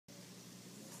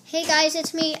Hey guys,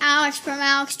 it's me, Alex from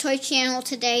Alex Toy Channel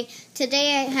today.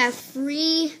 Today I have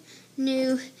 3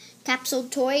 new capsule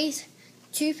toys,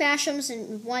 2 Fashems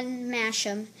and 1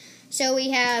 mashem. So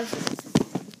we have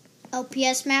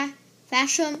LPS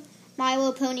Fashem, My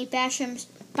Little Pony Fashems,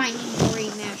 Finding Dory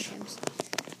mashems.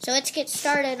 So let's get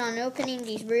started on opening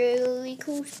these really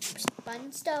cool,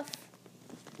 fun stuff.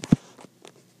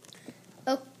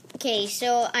 Okay,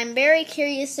 so I'm very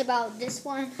curious about this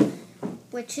one,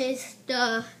 which is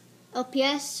the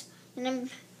LPS, and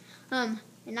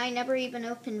I never even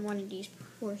opened one of these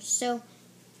before. So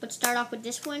let's start off with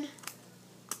this one.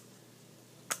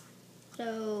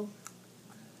 So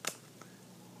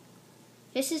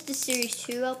this is the Series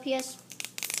 2 LPS.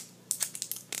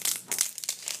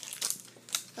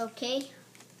 Okay.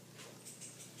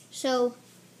 So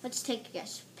let's take a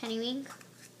guess. Pennywink.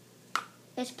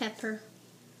 It's Pepper.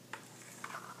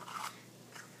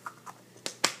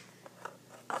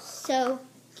 So,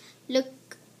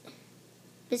 look,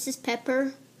 this is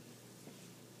Pepper.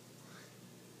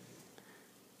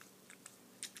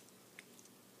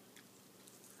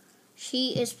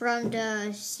 She is from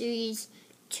the Series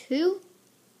 2.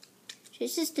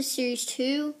 This is the Series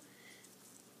 2.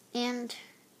 And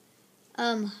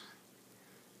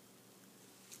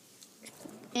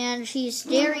she's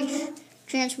very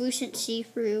translucent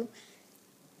see-through.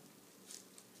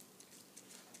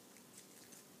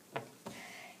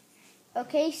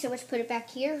 Okay, so let's put it back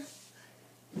here.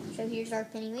 So here's our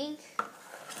Pennywink.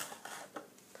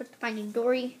 Put the Finding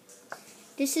Dory.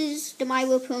 This is the My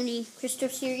Little Pony Crystal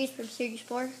series from Series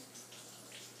 4.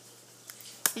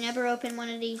 I never opened one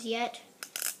of these yet.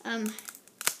 But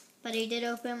I did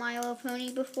open My Little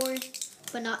Pony before,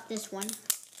 but not this one.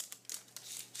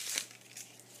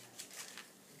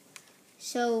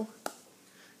 So,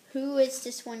 who is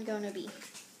this one going to be?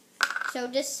 So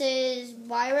this is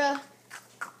Lyra.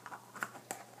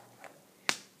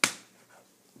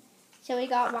 So we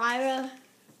got Lyra.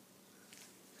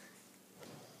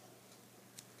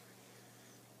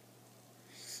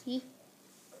 See?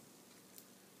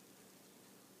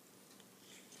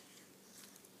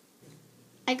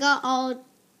 I got all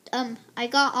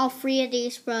 3 of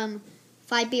these from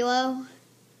Five Below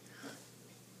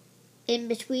in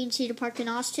between Cedar Park and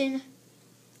Austin.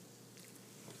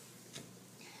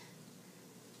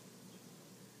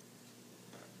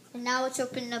 And now let's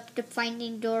open up the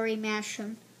Finding Dory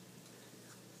mashem.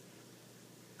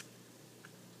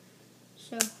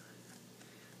 So,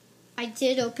 I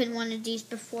did open one of these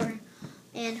before,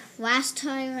 and last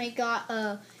time I got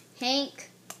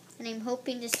Hank, and I'm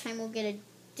hoping this time we'll get a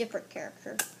different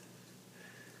character.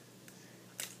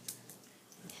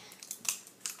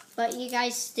 But you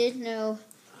guys did know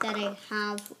that I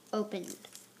have opened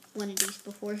one of these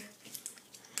before.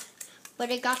 But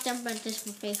I got them from this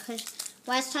buffet, because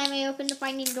last time I opened the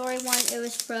Finding Dory one, it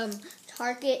was from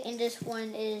Target, and this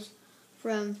one is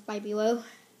from Five Below.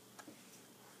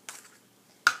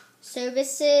 So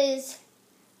this is,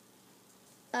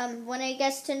 when I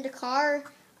guessed in the car,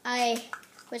 I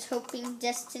was hoping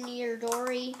Destiny or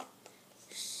Dory.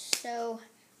 So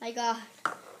I got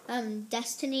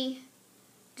Destiny,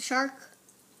 the shark.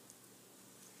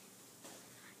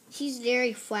 She's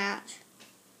very flat.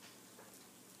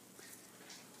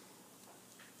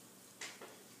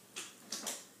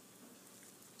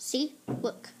 See?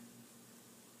 Look.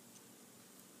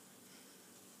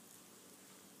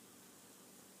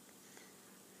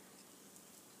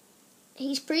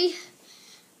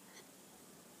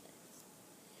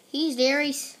 He's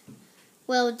very,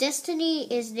 well,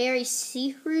 Destiny is very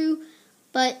see-through,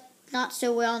 but not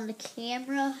so well on the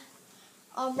camera.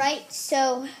 Alright,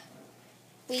 so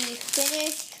we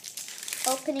finished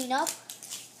opening up.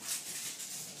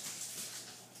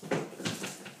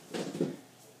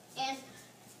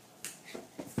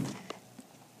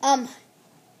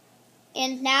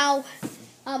 And now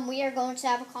we are going to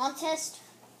have a contest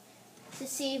to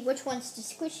see which one's the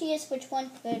squishiest, which one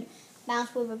could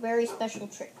bounce with a very special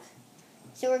trick.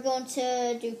 So we're going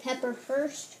to do Pepper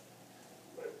first.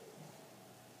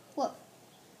 Look.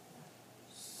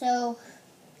 So,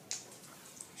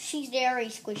 she's very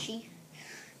squishy.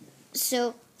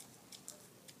 So,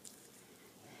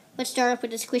 let's start off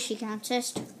with the squishy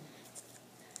contest.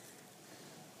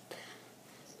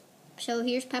 So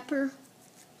here's Pepper.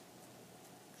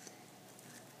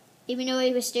 Even though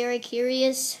he was very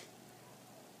curious.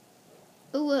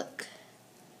 Oh, look.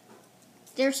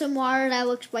 There's some water that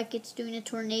looks like it's doing a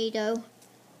tornado.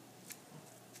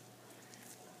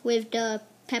 With the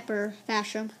Pepper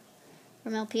Fashem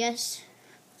from LPS.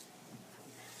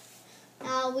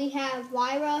 Now we have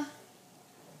Lyra.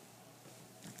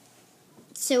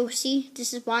 So see,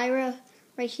 this is Lyra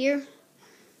right here.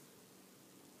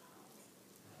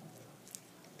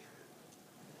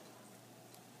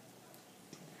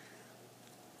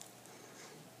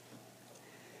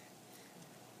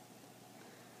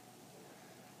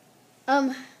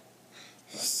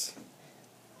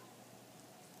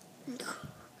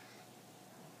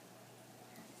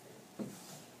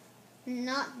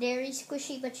 Not very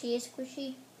squishy, but she is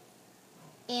squishy.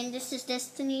 And this is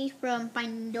Destiny from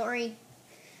Finding Dory.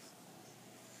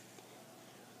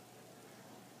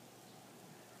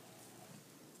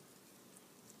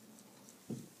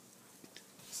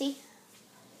 See?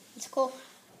 It's cool.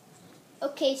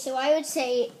 Okay, so I would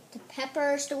say the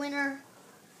Pepper is the winner.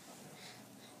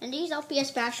 And these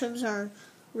LPS Fashems are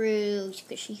really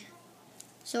squishy.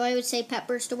 So I would say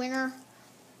Pepper's the winner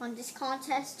on this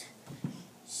contest.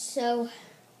 So,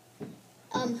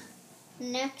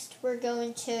 next we're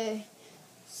going to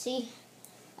see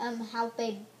how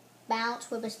they bounce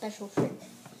with a special trick.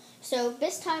 So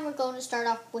this time we're going to start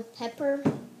off with Pepper.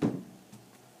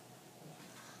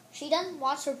 She done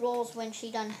lots of rolls when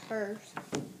she done hers.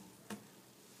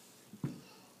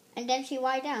 And then she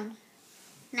lie down.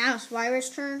 Now it's Lyra's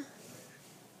turn.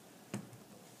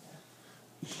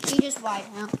 She just lie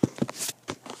down.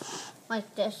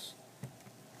 Like this.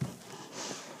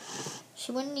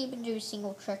 She wouldn't even do a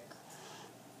single trick.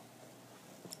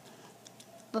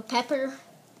 But Pepper,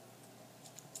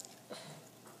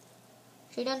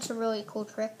 she done some really cool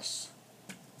tricks.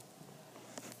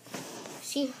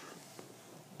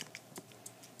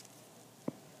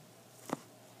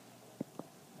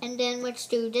 And then let's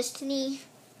do Destiny,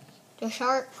 the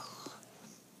shark,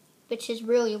 which is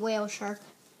really a whale shark.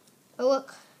 Oh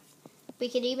look, we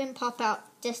could even pop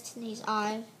out Destiny's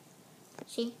eye.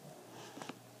 See?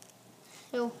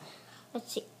 So,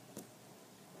 let's see.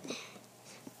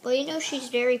 Well, you know she's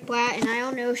very flat, and I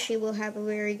don't know if she will have a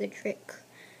very good trick.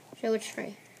 So let's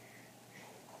try.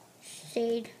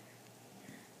 Stayed.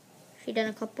 She done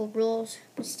a couple rolls,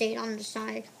 but stayed on the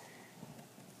side.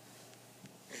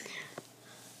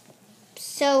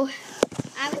 So,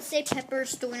 I would say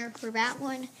Pepper's the winner for that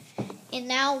one. And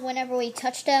now, whenever we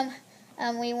touch them,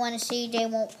 we want to see they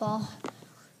won't fall.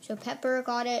 So, Pepper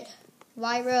got it.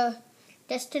 Lyra,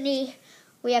 Destiny,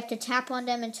 we have to tap on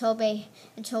them until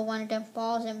one of them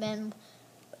falls, and then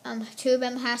two of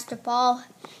them has to fall,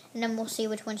 and then we'll see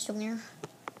which one's the winner.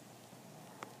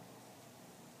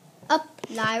 Up,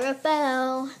 Lyra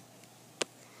fell.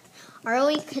 Our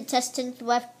only contestants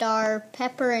left are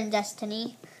Pepper and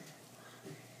Destiny.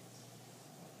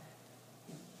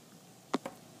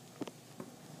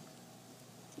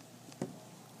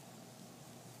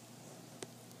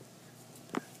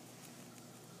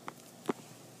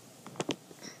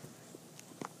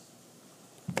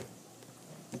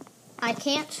 I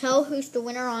can't tell who's the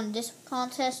winner on this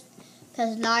contest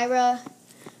because Lyra,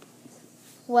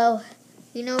 well,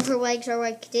 you know her legs are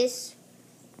like this.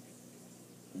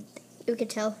 You can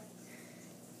tell.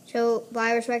 So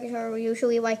Lyra's legs are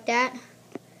usually like that.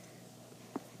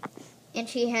 And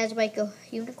she has like a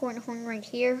unicorn horn right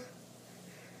here.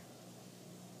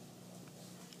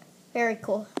 Very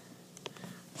cool.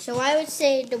 So I would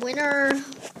say the winner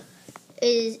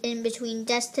is in between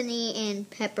Destiny and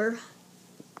Pepper.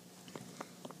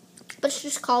 Let's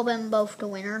just call them both the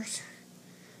winners.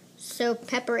 So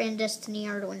Pepper and Destiny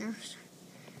are the winners.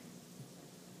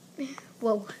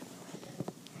 Whoa.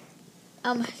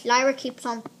 Lyra keeps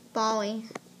on falling.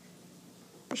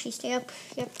 Does she stay up?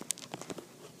 Yep.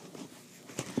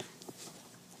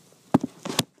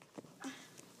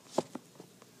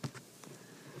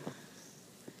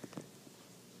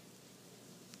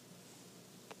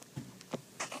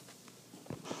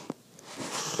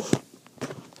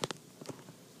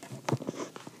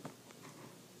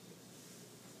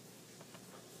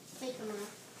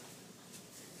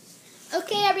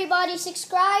 Okay, everybody,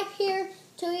 subscribe here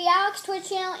to the Alex Twitch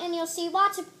channel, and you'll see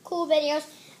lots of cool videos.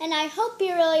 And I hope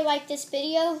you really like this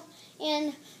video,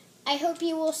 and I hope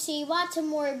you will see lots of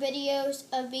more videos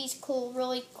of these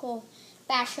really cool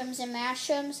Fashems and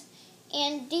mashems.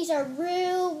 And these are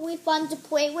really fun to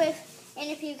play with. And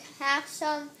if you have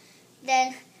some,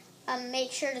 then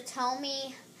make sure to tell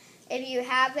me if you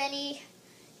have any.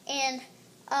 And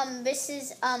and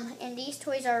these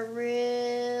toys are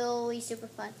really super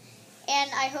fun.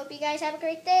 And I hope you guys have a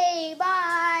great day.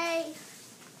 Bye.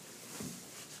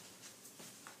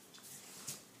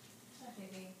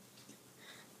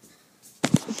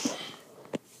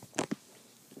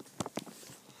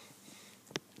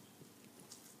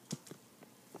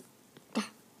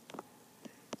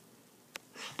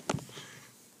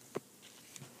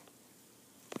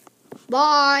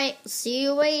 Bye. See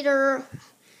you later.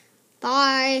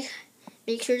 Bye.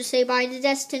 Make sure to say bye to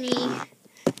Destiny.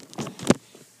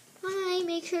 Bye.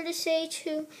 Make sure to say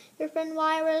to your friend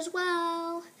Lyra as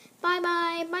well.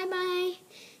 Bye-bye. Bye-bye.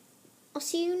 I'll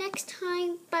see you next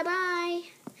time. Bye-bye.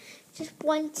 just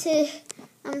want to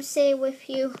say with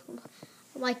you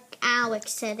like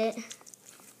Alex said it.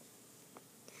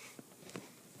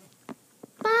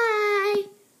 Bye.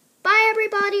 Bye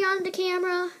everybody on the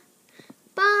camera.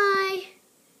 Bye.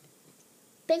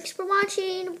 Thanks for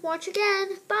watching. Watch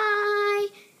again. Bye.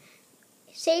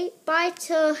 Say bye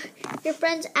to your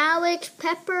friends Alex,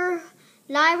 Pepper,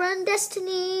 Lyra, and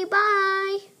Destiny.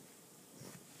 Bye.